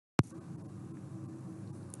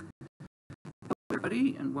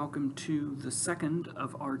everybody, and welcome to the second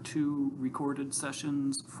of our two recorded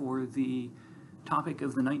sessions for the topic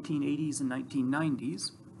of the 1980s and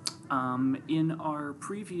 1990s. In our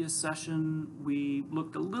previous session, we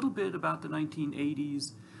looked a little bit about the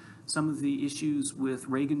 1980s, some of the issues with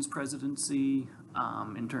Reagan's presidency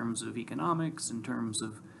in terms of economics, in terms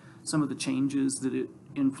of some of the changes that it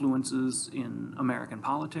influences in American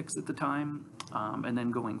politics at the time, and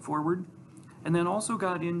then going forward. And then also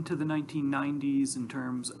got into the 1990s in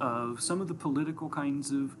terms of some of the political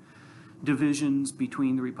kinds of divisions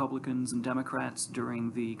between the Republicans and Democrats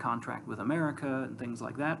during the contract with America and things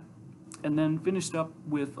like that. And then finished up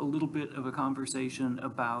with a little bit of a conversation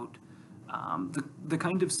about the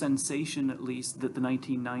kind of sensation, at least, that the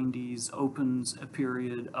 1990s opens a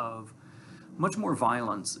period of much more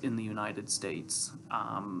violence in the United States.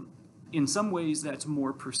 In some ways, that's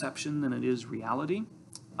more perception than it is reality.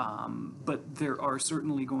 But there are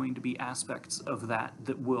certainly going to be aspects of that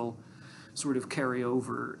that will sort of carry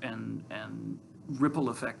over and ripple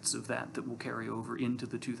effects of that will carry over into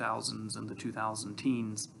the 2000s and the 2000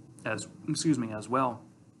 teens as well.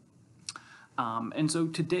 And so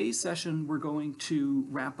today's session, we're going to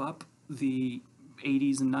wrap up the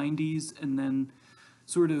 80s and 90s and then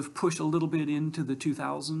sort of push a little bit into the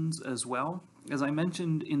 2000s as well. As I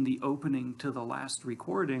mentioned in the opening to the last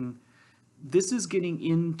recording, this is getting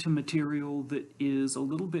into material that is a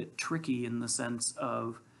little bit tricky in the sense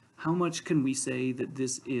of how much can we say that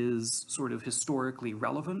this is sort of historically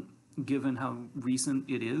relevant, given how recent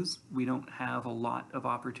it is. We don't have a lot of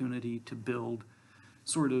opportunity to build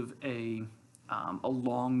sort of a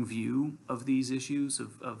long view of these issues,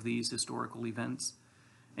 of these historical events,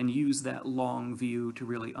 and use that long view to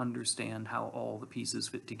really understand how all the pieces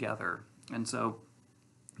fit together. And so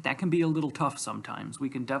that can be a little tough sometimes. We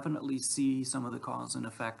can definitely see some of the cause and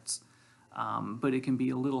effects, but it can be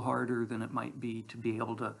a little harder than it might be to be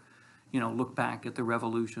able to, look back at the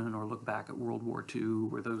Revolution or look back at World War II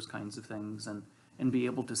or those kinds of things and be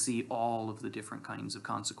able to see all of the different kinds of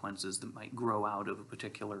consequences that might grow out of a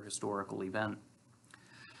particular historical event.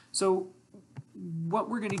 So what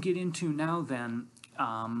we're going to get into now then,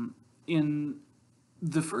 in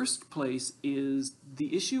the first place, is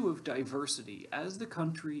the issue of diversity. As the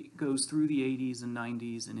country goes through the 80s and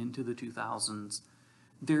 90s and into the 2000s,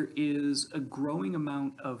 there is a growing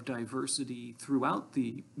amount of diversity throughout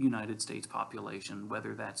the United States population,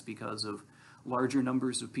 whether that's because of larger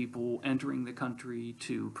numbers of people entering the country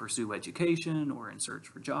to pursue education or in search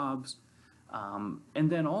for jobs. And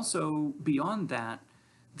then also beyond that,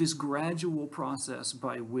 this gradual process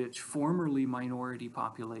by which formerly minority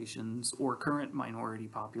populations or current minority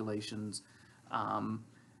populations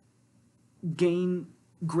gain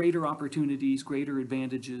greater opportunities, greater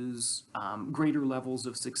advantages, greater levels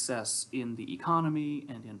of success in the economy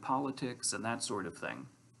and in politics and that sort of thing.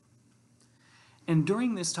 And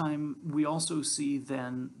during this time, we also see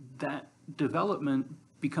then that development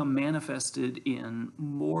become manifested in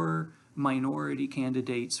more minority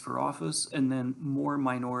candidates for office, and then more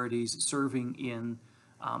minorities serving in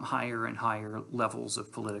higher and higher levels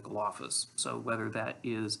of political office. So whether that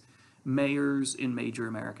is mayors in major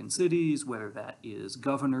American cities, whether that is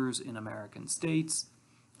governors in American states,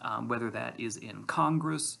 whether that is in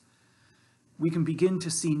Congress, we can begin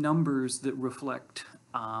to see numbers that reflect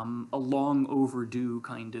a long overdue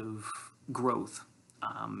kind of growth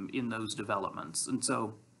in those developments. And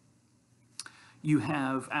so you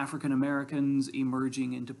have African Americans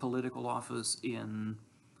emerging into political office in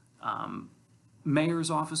mayor's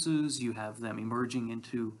offices. You have them emerging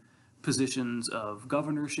into positions of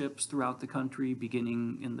governorships throughout the country,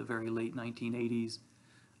 beginning in the very late 1980s.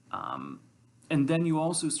 And then you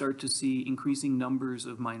also start to see increasing numbers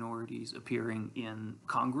of minorities appearing in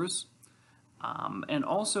Congress, and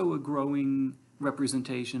also a growing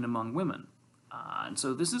representation among women. And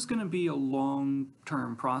so this is going to be a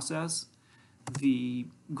long-term process. The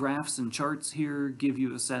graphs and charts here give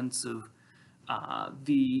you a sense of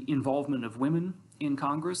the involvement of women in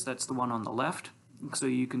Congress. That's the one on the left. So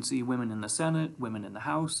you can see women in the Senate, women in the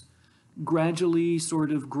House, gradually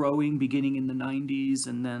sort of growing beginning in the 90s,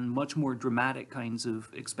 and then much more dramatic kinds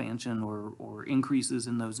of expansion or increases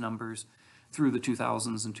in those numbers through the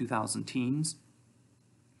 2000s and 2000 teens.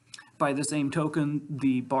 By the same token,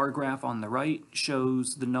 the bar graph on the right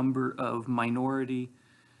shows the number of minority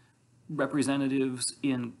representatives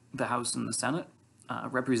in the House and the Senate,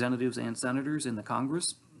 representatives and senators in the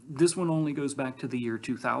Congress. This one only goes back to the year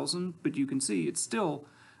 2000, but you can see it's still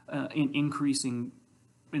an increasing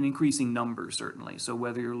number, certainly. So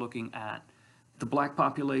whether you're looking at the black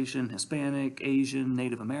population, Hispanic, Asian,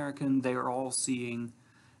 Native American, they are all seeing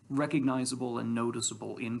recognizable and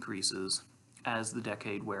noticeable increases. as the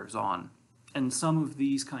decade wears on. And some of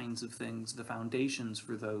these kinds of things, the foundations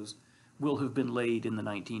for those, will have been laid in the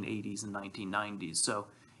 1980s and 1990s. So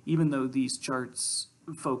even though these charts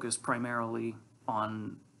focus primarily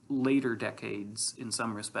on later decades in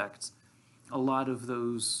some respects, a lot of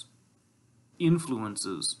those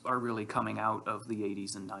influences are really coming out of the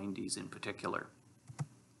 80s and 90s in particular.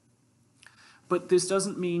 But this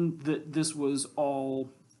doesn't mean that this was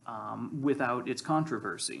all without its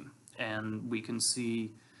controversy. And we can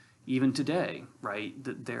see even today, right,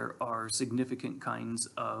 that there are significant kinds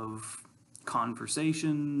of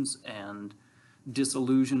conversations and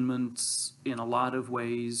disillusionments in a lot of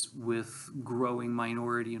ways with growing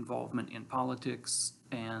minority involvement in politics,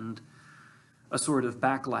 and a sort of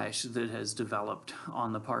backlash that has developed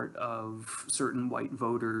on the part of certain white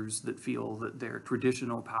voters that feel that their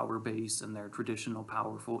traditional power base and their traditional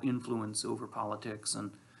powerful influence over politics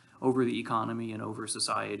and over the economy and over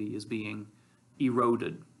society is being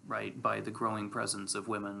eroded, right, by the growing presence of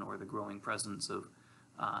women or the growing presence of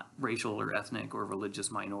racial or ethnic or religious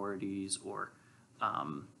minorities or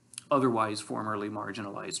otherwise formerly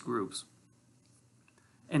marginalized groups.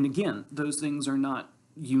 And again, those things are not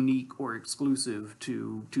unique or exclusive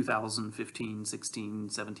to 2015, 16,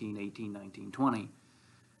 17, 18, 19, 20.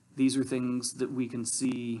 These are things that we can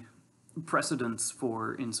see precedents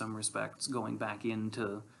for in some respects going back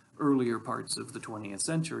into earlier parts of the 20th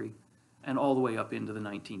century and all the way up into the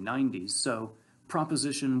 1990s. So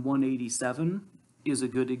Proposition 187 is a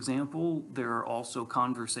good example. There are also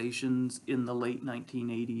conversations in the late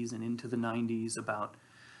 1980s and into the 90s about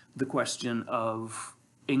the question of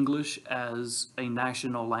English as a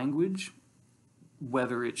national language,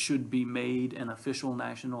 whether it should be made an official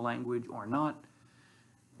national language or not.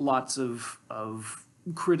 Lots of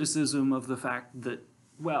criticism of the fact that,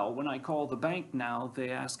 well, when I call the bank now,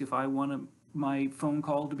 they ask if I want my phone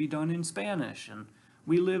call to be done in Spanish, and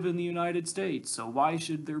we live in the United States, so why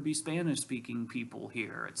should there be Spanish-speaking people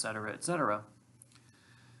here, et cetera, et cetera.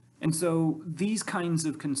 And so these kinds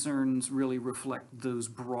of concerns really reflect those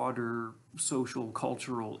broader social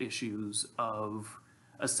cultural issues of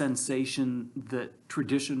a sensation that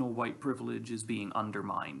traditional white privilege is being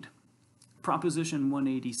undermined. Proposition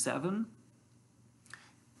 187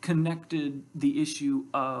 connected the issue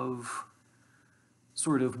of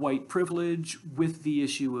sort of white privilege with the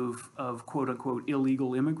issue of quote-unquote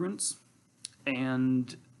illegal immigrants.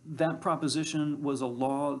 And that proposition was a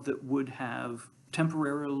law that would have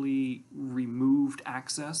temporarily removed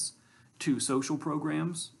access to social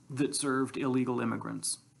programs that served illegal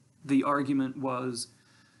immigrants. The argument was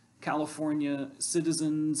California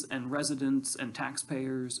citizens and residents and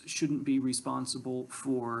taxpayers shouldn't be responsible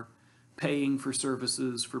for paying for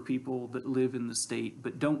services for people that live in the state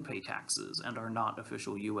but don't pay taxes and are not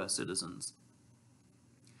official U.S. citizens.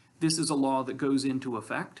 This is a law that goes into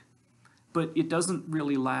effect, but it doesn't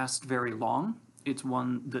really last very long. It's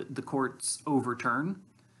one that the courts overturn,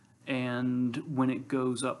 and when it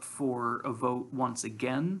goes up for a vote once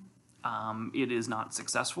again, it is not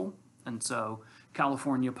successful. And so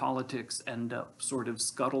California politics end up sort of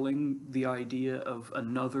scuttling the idea of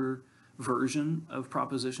another version of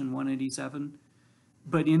Proposition 187.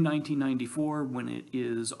 But in 1994, when it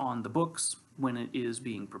is on the books, when it is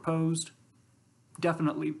being proposed,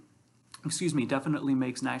 definitely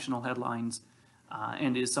makes national headlines,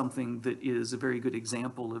 and is something that is a very good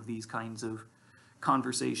example of these kinds of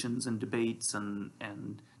conversations and debates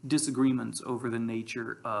and disagreements over the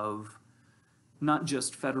nature of not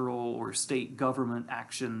just federal or state government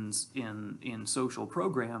actions in social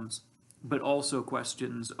programs, but also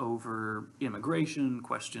questions over immigration,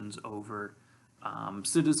 questions over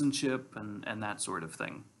citizenship, and that sort of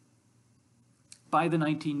thing. By the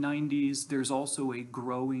 1990s, there's also a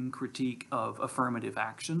growing critique of affirmative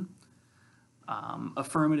action.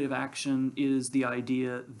 Affirmative action is the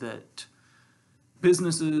idea that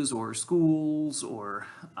businesses or schools or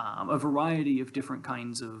a variety of different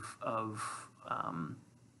kinds of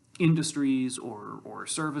industries or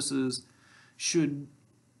services should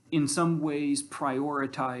in some ways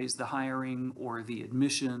prioritize the hiring or the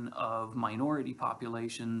admission of minority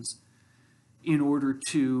populations in order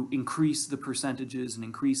to increase the percentages and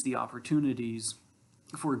increase the opportunities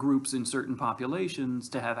for groups in certain populations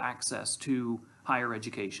to have access to higher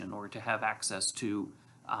education or to have access to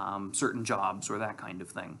certain jobs or that kind of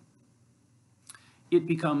thing. It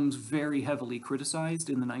becomes very heavily criticized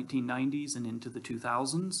in the 1990s and into the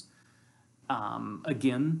 2000s.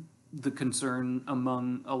 Again, the concern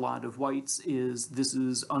among a lot of whites is this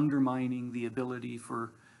is undermining the ability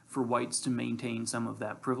for whites to maintain some of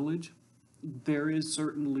that privilege. There is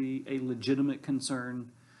certainly a legitimate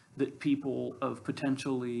concern that people of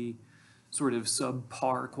potentially sort of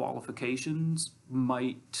subpar qualifications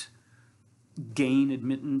might gain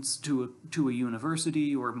admittance to a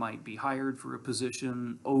university or might be hired for a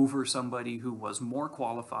position over somebody who was more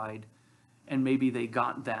qualified, and maybe they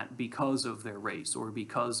got that because of their race or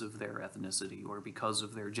because of their ethnicity or because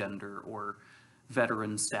of their gender or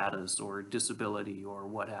veteran status or disability or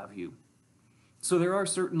what have you. So there are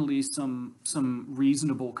certainly some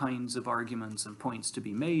reasonable kinds of arguments and points to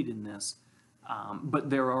be made in this, but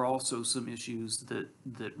there are also some issues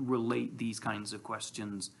that relate these kinds of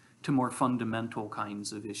questions to more fundamental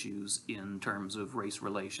kinds of issues in terms of race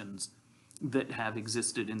relations that have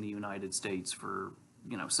existed in the United States for,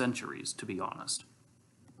 centuries, to be honest.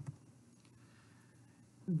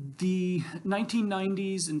 The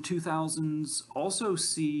 1990s and 2000s also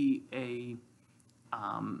see a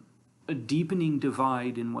deepening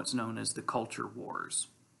divide in what's known as the culture wars.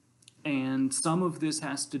 And some of this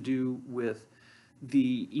has to do with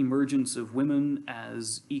the emergence of women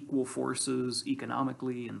as equal forces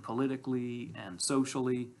economically and politically and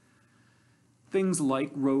socially. Things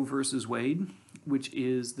like Roe versus Wade, which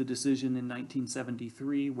is the decision in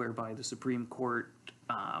 1973 whereby the Supreme Court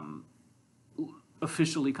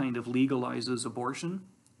officially kind of legalizes abortion,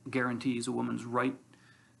 guarantees a woman's right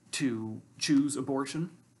to choose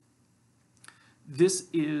abortion. This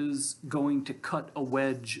is going to cut a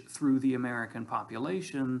wedge through the American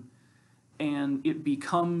population, and it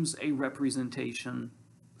becomes a representation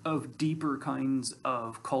of deeper kinds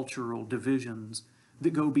of cultural divisions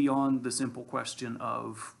that go beyond the simple question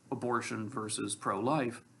of abortion versus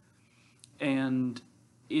pro-life. And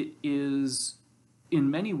it is, in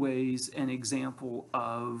many ways, an example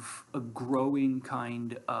of a growing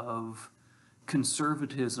kind of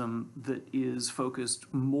conservatism that is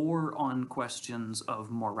focused more on questions of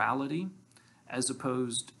morality as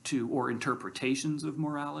opposed to, or interpretations of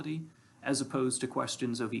morality, as opposed to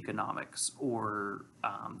questions of economics or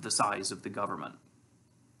the size of the government.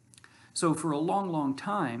 So for a long, long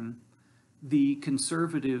time, the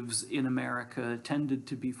conservatives in America tended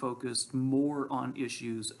to be focused more on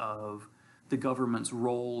issues of the government's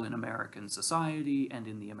role in American society and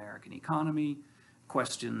in the American economy,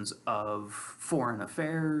 questions of foreign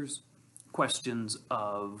affairs, questions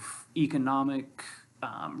of economic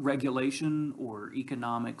regulation or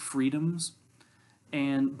economic freedoms.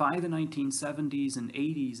 And by the 1970s and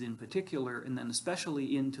 80s in particular, and then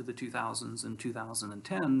especially into the 2000s and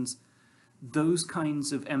 2010s, those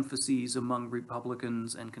kinds of emphases among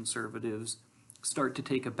Republicans and conservatives start to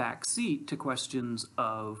take a back seat to questions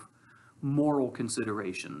of moral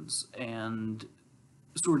considerations and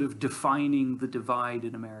sort of defining the divide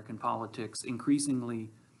in American politics increasingly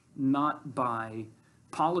not by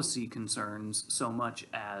policy concerns so much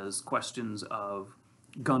as questions of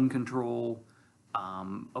gun control,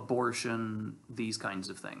 abortion, these kinds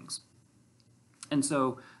of things. And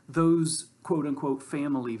so those quote-unquote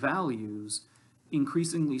family values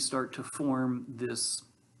increasingly start to form this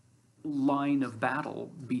line of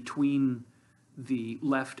battle between the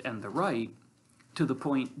left and the right, to the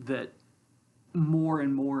point that more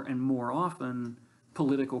and more and more often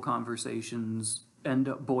political conversations end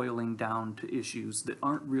up boiling down to issues that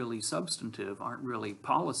aren't really substantive, aren't really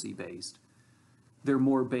policy-based. They're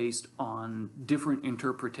more based on different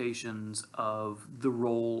interpretations of the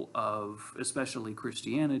role of especially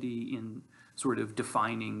Christianity in sort of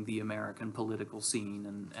defining the American political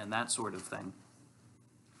scene and that sort of thing.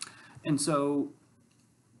 And so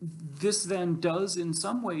this then does in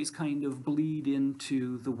some ways kind of bleed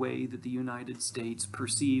into the way that the United States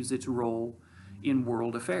perceives its role in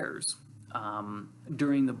world affairs.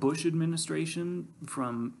 During the Bush administration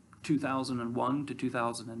from 2001 to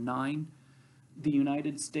 2009, the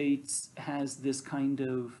United States has this kind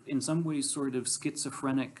of, in some ways, sort of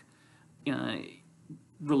schizophrenic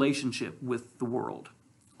relationship with the world.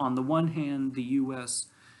 On the one hand, the U.S.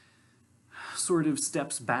 sort of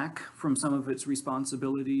steps back from some of its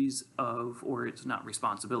responsibilities or it's not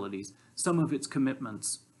responsibilities, some of its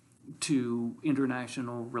commitments to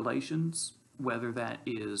international relations, whether that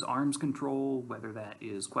is arms control, whether that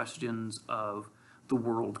is questions of the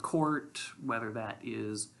World Court, whether that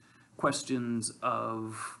is questions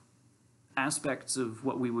of aspects of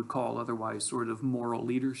what we would call otherwise sort of moral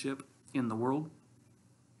leadership in the world,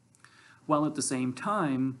 while at the same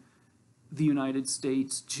time the United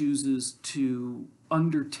States chooses to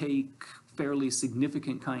undertake fairly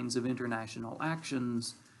significant kinds of international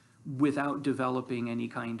actions without developing any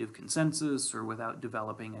kind of consensus or without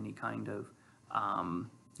developing any kind of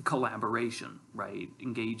collaboration, right?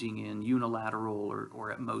 Engaging in unilateral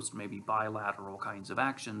or at most maybe bilateral kinds of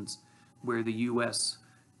actions where the U.S.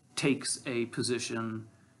 takes a position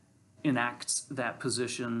enacts that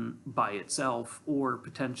position by itself or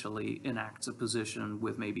potentially enacts a position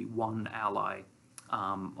with maybe one ally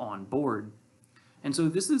on board. And so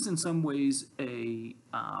this is in some ways a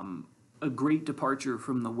great departure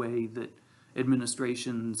from the way that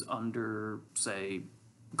administrations under, say,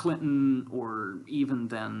 Clinton, or even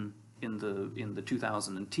then in the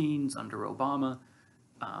 2010s under Obama,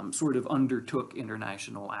 sort of undertook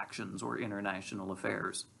international actions or international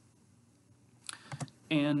affairs.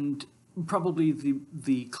 And probably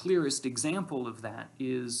the clearest example of that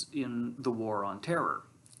is in the War on Terror.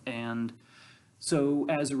 And so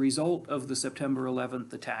as a result of the September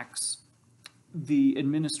 11th attacks, the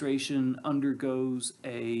administration undergoes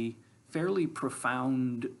a fairly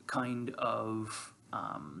profound kind of,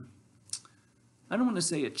 I don't want to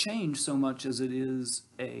say a change so much as it is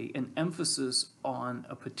an emphasis on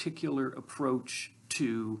a particular approach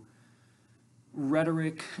to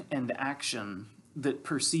rhetoric and action that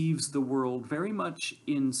perceives the world very much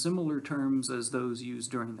in similar terms as those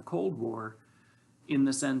used during the Cold War, in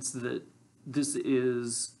the sense that this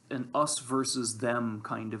is an us versus them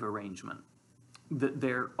kind of arrangement. That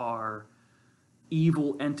there are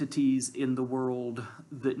evil entities in the world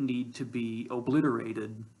that need to be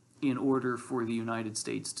obliterated in order for the United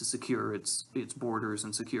States to secure its borders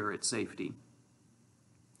and secure its safety.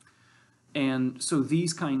 And so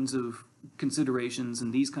these kinds of considerations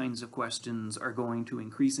and these kinds of questions are going to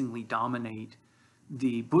increasingly dominate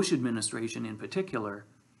the Bush administration in particular,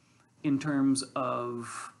 in terms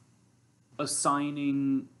of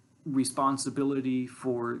assigning responsibility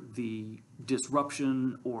for the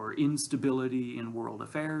disruption or instability in world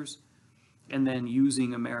affairs, and then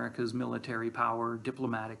using America's military power,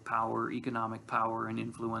 diplomatic power, economic power, and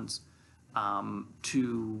influence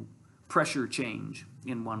to pressure change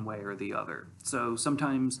in one way or the other. So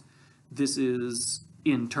sometimes this is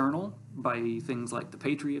internal by things like the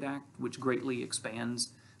Patriot Act, which greatly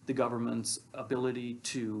expands the government's ability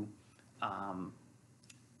to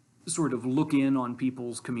sort of look in on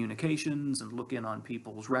people's communications and look in on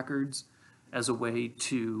people's records as a way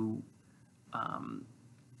to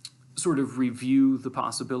sort of review the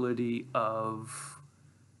possibility of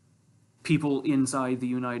people inside the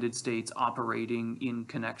United States operating in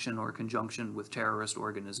connection or conjunction with terrorist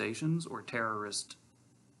organizations or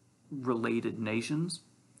terrorist-related nations.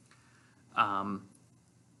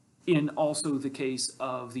 In also the case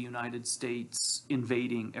of the United States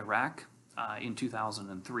invading Iraq in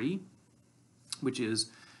 2003, which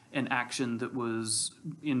is an action that was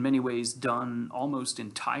in many ways done almost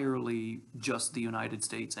entirely just the United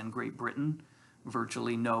States and Great Britain.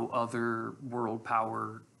 Virtually no other world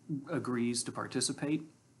power agrees to participate.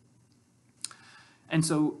 And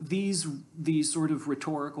so these sort of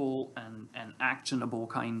rhetorical and actionable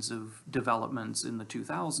kinds of developments in the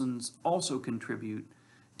 2000s also contribute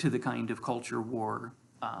to the kind of culture war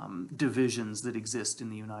divisions that exist in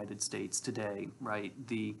the United States today, right?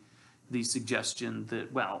 The suggestion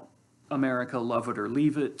that, well, America, love it or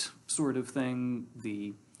leave it sort of thing,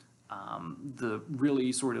 the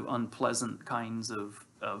really sort of unpleasant kinds of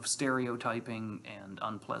stereotyping and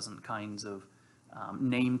unpleasant kinds of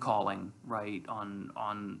name calling, right,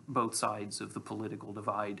 on both sides of the political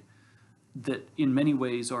divide, that in many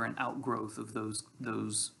ways are an outgrowth of those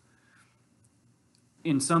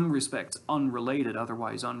in some respects unrelated,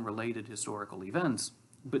 otherwise unrelated historical events,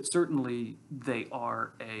 but certainly they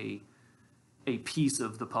are a piece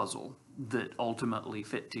of the puzzle that ultimately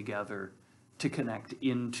fit together to connect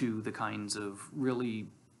into the kinds of really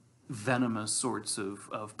venomous sorts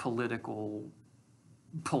of political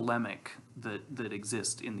polemic that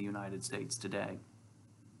exist in the United States today.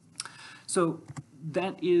 So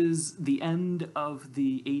that is the end of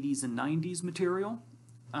the 80s and 90s material.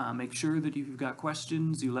 Make sure that if you've got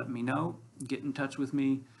questions, you let me know. Get in touch with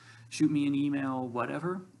me, shoot me an email,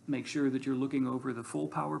 whatever. Make sure that you're looking over the full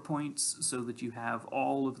PowerPoints so that you have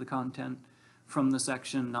all of the content from the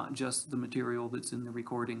section, not just the material that's in the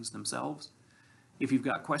recordings themselves. If you've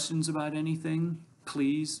got questions about anything,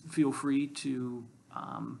 please feel free to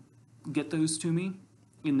get those to me.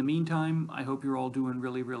 In the meantime, I hope you're all doing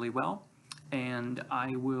really, really well, and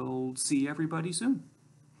I will see everybody soon.